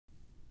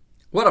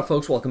What up,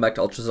 folks? Welcome back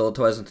to Ultrazilla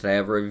Toys, and today I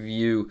have a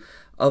review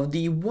of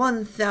the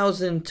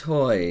 1000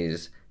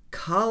 Toys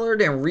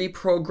Collared and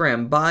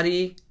Reprogrammed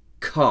Body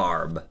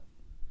CaRB.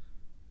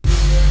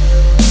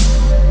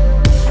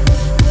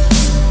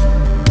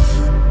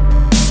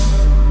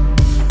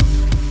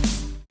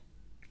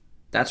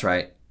 That's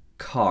right,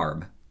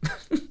 CaRB.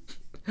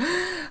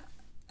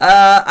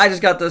 I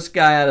just got this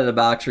guy out of the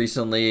box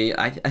recently.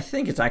 I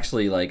think it's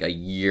actually like a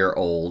year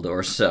old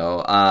or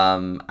so.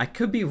 I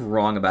could be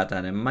wrong about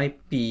that. It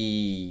might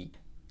be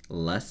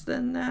less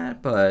than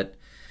that, but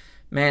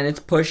man, it's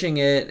pushing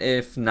it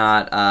if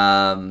not.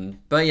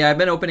 But yeah, I've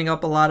been opening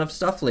up a lot of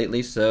stuff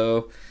lately,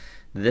 so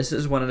this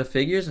is one of the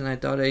figures, and I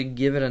thought I'd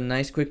give it a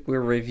nice quick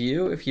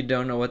review. If you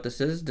don't know what this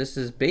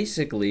is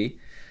basically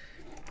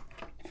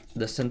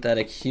the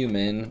synthetic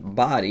human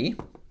body,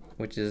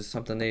 which is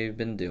something they've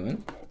been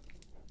doing.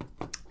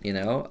 You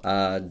know,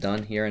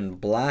 done here in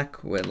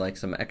black with like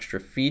some extra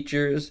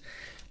features.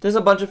 There's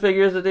a bunch of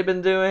figures that they've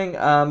been doing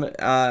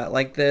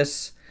like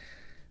this,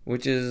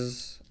 which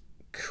is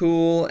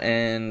cool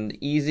and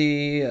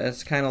easy.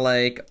 It's kind of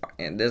like,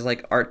 there's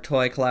like art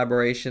toy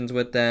collaborations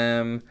with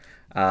them.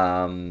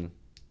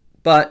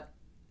 But,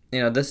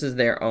 you know, this is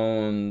their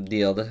own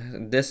deal.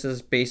 This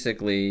is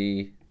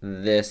basically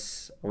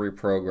this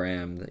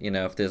reprogrammed. You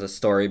know, if there's a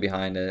story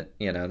behind it,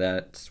 you know,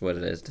 that's what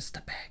it is. This is the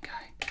bad guy.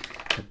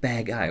 The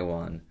bad guy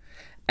one,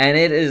 and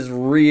it is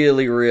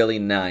really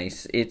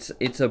nice.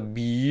 It's a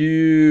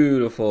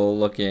beautiful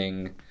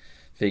looking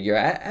figure,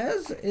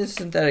 as is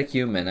synthetic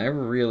human. I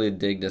really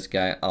dig this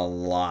guy a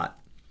lot.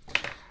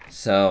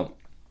 So,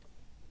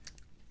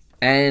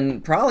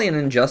 and probably an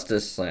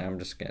injustice, I'm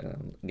just gonna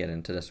get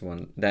into this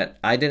one, that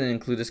I didn't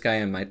include this guy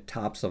in my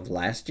tops of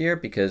last year,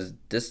 because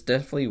this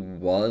definitely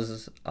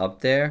was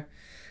up there.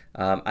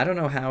 I don't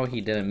know how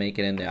he didn't make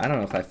it in there. I don't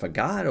know if I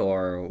forgot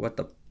or what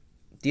the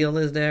deal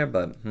is there,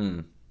 but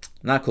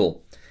not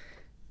cool.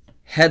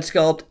 Head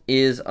sculpt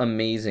is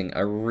amazing. I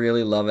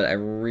really love it. I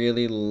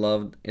really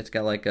love, it's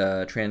got like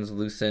a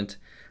translucent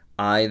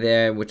eye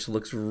there, which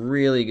looks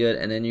really good,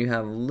 and then you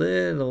have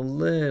little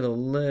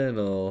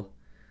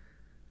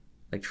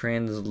like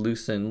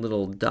translucent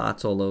little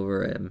dots all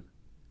over him.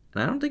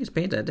 And I don't think it's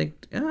painted. I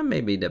think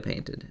maybe they're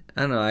painted.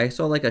 I don't know. I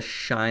saw like a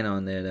shine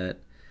on there that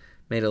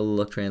made it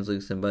look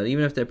translucent, but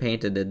even if they're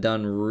painted, they're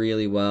done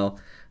really well.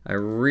 I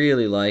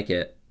really like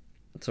it.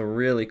 It's a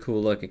really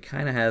cool look. It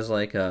kind of has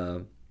like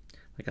a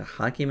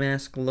hockey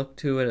mask look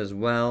to it as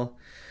well.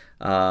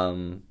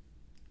 But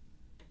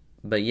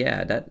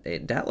yeah,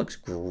 that looks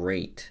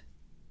great.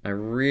 I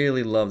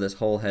really love this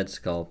whole head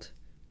sculpt.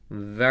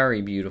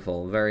 Very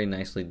beautiful, very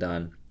nicely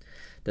done.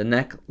 The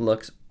neck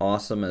looks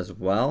awesome as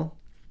well.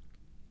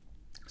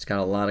 It's got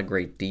a lot of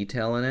great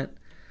detail in it.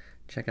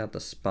 Check out the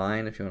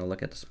spine if you want to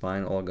look at the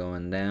spine all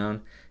going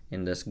down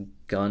in this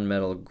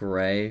gunmetal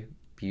gray.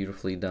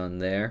 Beautifully done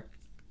there.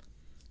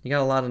 You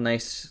got a lot of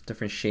nice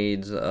different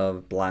shades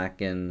of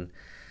black and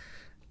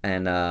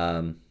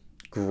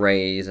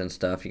grays and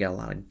stuff. You got a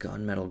lot of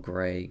gunmetal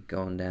gray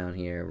going down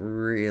here.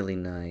 Really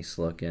nice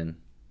looking.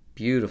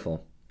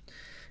 Beautiful.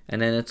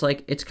 And then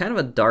it's kind of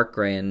a dark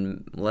gray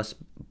and less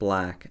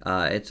black.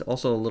 It's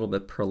also a little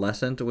bit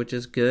pearlescent, which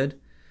is good.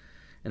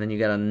 And then you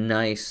got a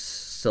nice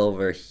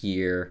silver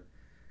here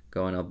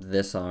going up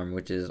this arm,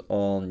 which is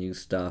all new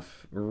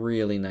stuff.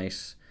 Really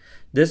nice.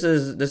 This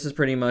is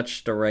pretty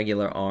much the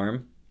regular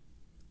arm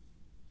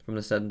from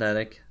the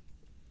synthetic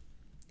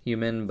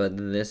human, but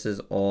this is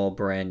all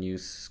brand new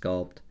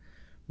sculpt.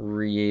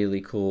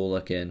 Really cool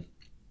looking,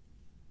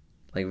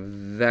 like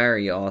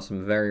very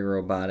awesome, very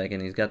robotic,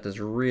 and he's got this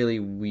really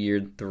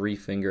weird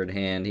three-fingered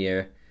hand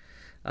here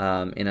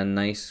in a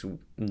nice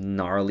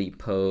gnarly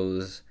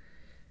pose.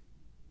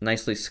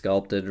 Nicely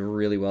sculpted,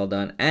 really well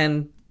done,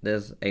 and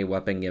there's a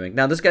weapon gimmick.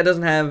 Now this guy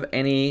doesn't have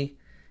any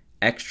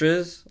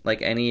extras,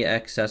 like any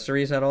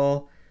accessories at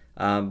all.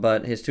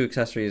 But his two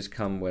accessories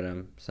come with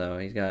him. So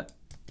he's got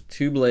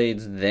two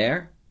blades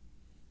there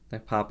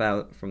that pop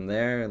out from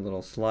there, a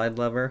little slide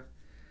lever.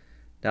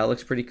 That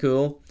looks pretty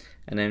cool.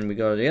 And then we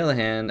go to the other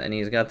hand, and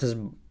he's got this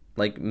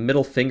like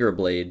middle finger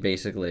blade,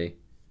 basically.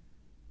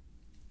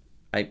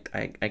 I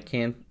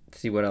can't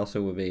see what else it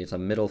would be. It's a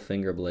middle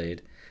finger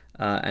blade.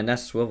 And that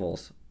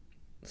swivels.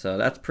 So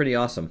that's pretty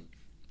awesome.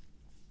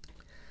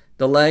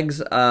 The legs,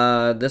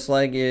 this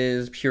leg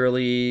is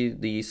purely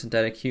the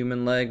synthetic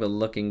human leg, but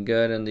looking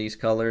good in these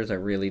colors. I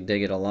really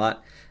dig it a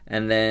lot.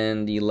 And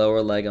then the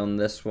lower leg on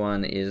this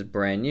one is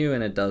brand new,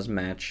 and it does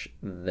match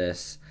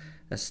this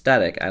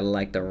aesthetic. I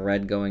like the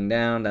red going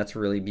down. That's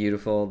really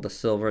beautiful. The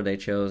silver they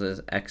chose is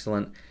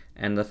excellent.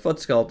 And the foot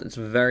sculpt, it's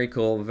very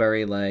cool,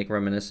 very like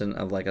reminiscent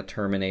of like a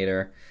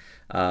Terminator.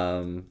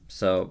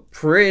 So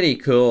pretty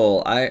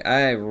cool.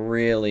 I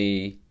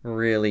really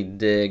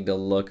dig the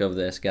look of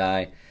this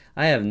guy.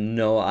 I have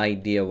no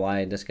idea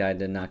why this guy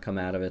did not come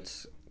out of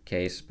its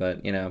case,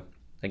 but you know,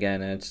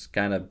 again, it's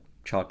kind of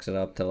chalk it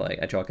up to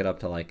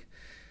like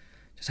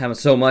just having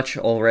so much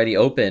already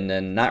open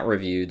and not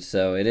reviewed.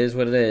 So it is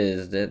what it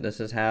is.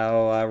 This is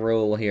how I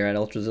roll here at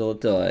Ultrazilla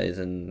Toys,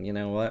 and you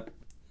know what?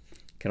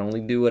 Can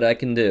only do what I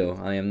can do.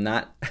 I am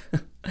not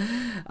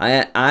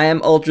I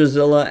am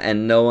Ultrazilla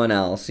and no one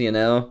else, you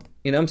know?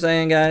 You know what I'm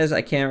saying, guys?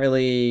 I can't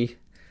really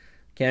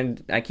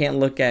I can't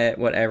look at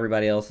what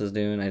everybody else is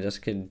doing. I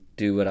just could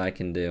do what I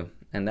can do.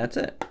 And that's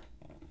it.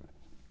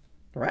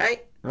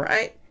 Right?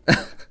 Right?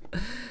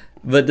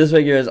 But this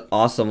figure is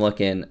awesome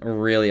looking,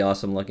 really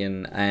awesome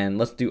looking. And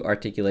let's do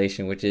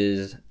articulation, which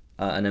is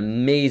an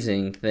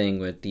amazing thing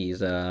with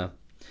these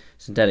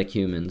synthetic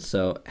humans.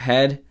 So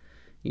head,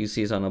 you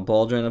see it's on a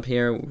ball joint up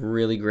here,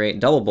 really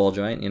great. Double ball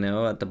joint, you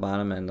know, at the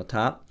bottom and the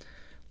top.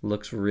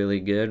 Looks really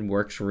good,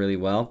 works really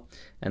well.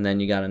 And then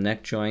you got a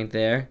neck joint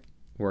there,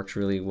 works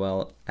really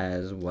well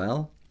as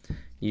well.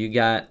 You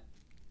got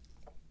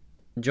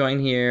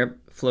joint here,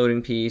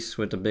 floating piece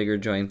with a bigger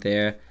joint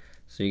there.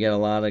 So you get a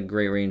lot of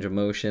great range of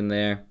motion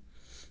there.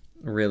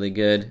 Really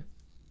good.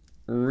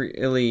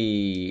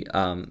 Really,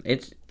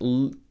 it's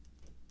a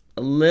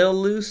little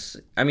loose.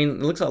 I mean,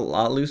 it looks a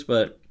lot loose,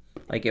 but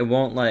like it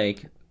won't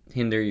like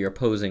hinder your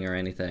posing or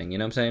anything. You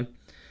know what I'm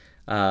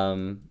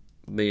saying?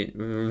 But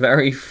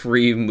very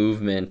free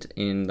movement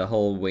in the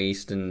whole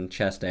waist and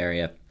chest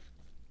area.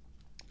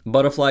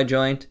 Butterfly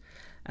joint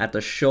at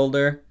the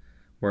shoulder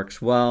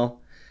works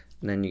well.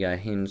 And then you got a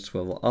hinge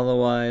swivel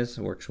otherwise,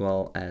 works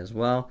well as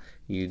well.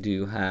 You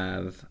do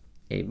have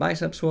a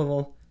bicep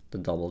swivel, the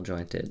double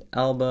jointed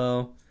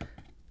elbow,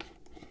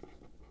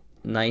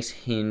 nice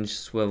hinge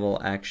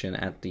swivel action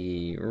at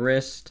the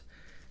wrist.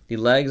 The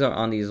legs are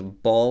on these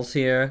balls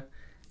here,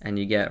 and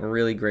you get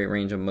really great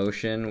range of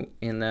motion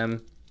in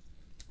them.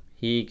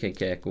 He could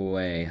kick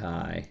way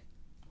high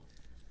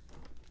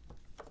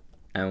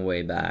and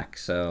way back,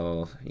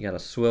 so you got a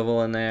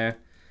swivel in there.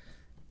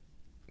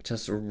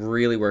 Just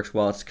really works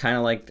well. It's kind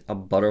of like a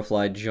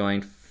butterfly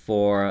joint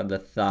for the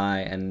thigh,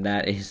 and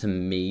that is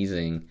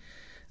amazing.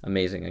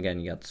 Amazing. Again,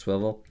 you got the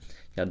swivel.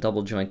 You got a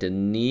double jointed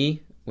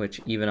knee,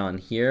 which even on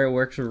here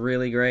works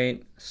really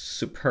great.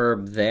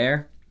 Superb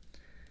there.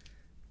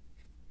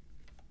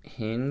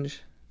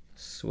 Hinge,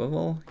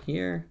 swivel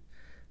here.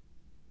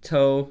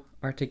 Toe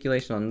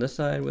articulation on this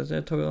side. Was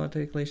there toe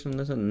articulation on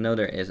this side? No,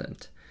 there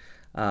isn't.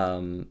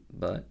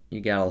 But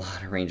you got a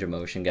lot of range of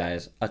motion,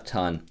 guys. A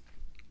ton.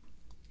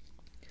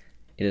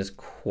 It is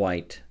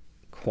quite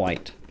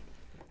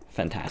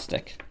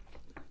fantastic.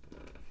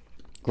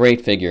 Great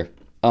figure.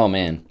 Oh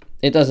man,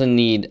 it doesn't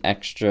need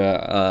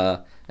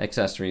extra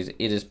accessories.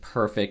 It is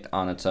perfect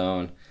on its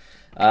own.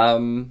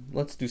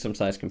 Let's do some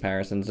size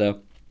comparisons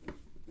though.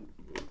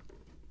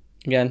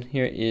 Again,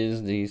 here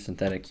is the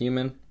synthetic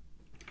human.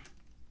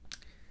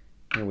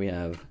 Here we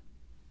have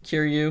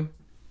Kiryu,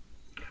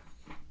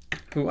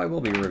 who I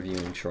will be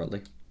reviewing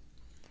shortly.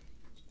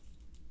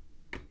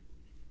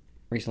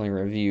 Recently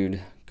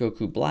reviewed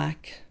Goku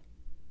Black.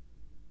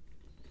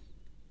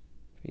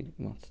 He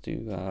wants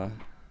to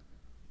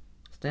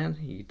stand.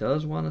 He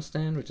does want to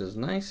stand, which is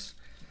nice.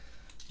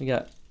 We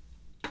got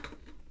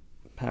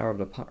Power of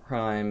the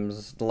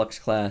Primes Deluxe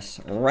Class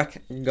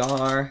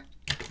Wreck-Gar.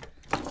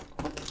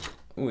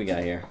 What we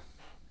got here?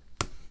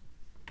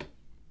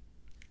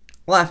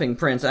 Laughing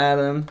Prince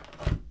Adam.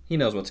 He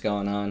knows what's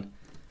going on.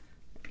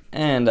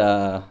 And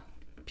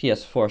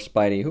PS4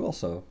 Spidey, who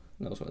also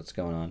knows what's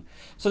going on.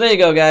 So there you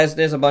go, guys.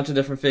 There's a bunch of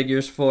different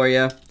figures for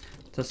you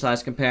to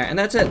size compare. And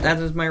that's it. That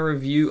is my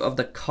review of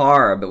the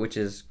CaRB, which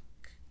is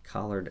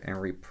collared and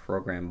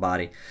reprogrammed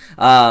body.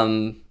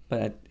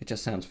 But it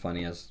just sounds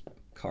funny as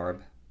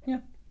CaRB. Yeah,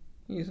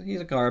 he's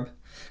a CaRB.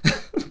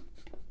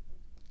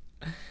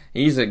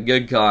 He's a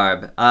good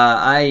CaRB.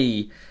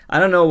 I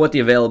don't know what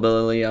the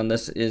availability on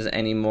this is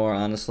anymore,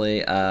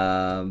 honestly,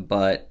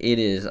 but it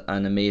is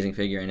an amazing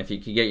figure, and if you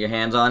could get your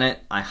hands on it,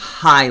 I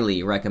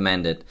highly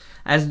recommend it,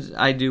 as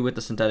I do with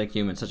the synthetic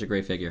human. Such a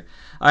great figure.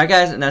 Alright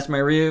guys, and that's my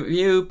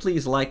review.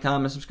 Please like,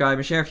 comment, subscribe,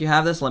 and share if you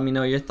have this. Let me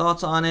know your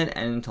thoughts on it,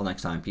 and until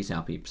next time, peace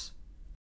out, peeps.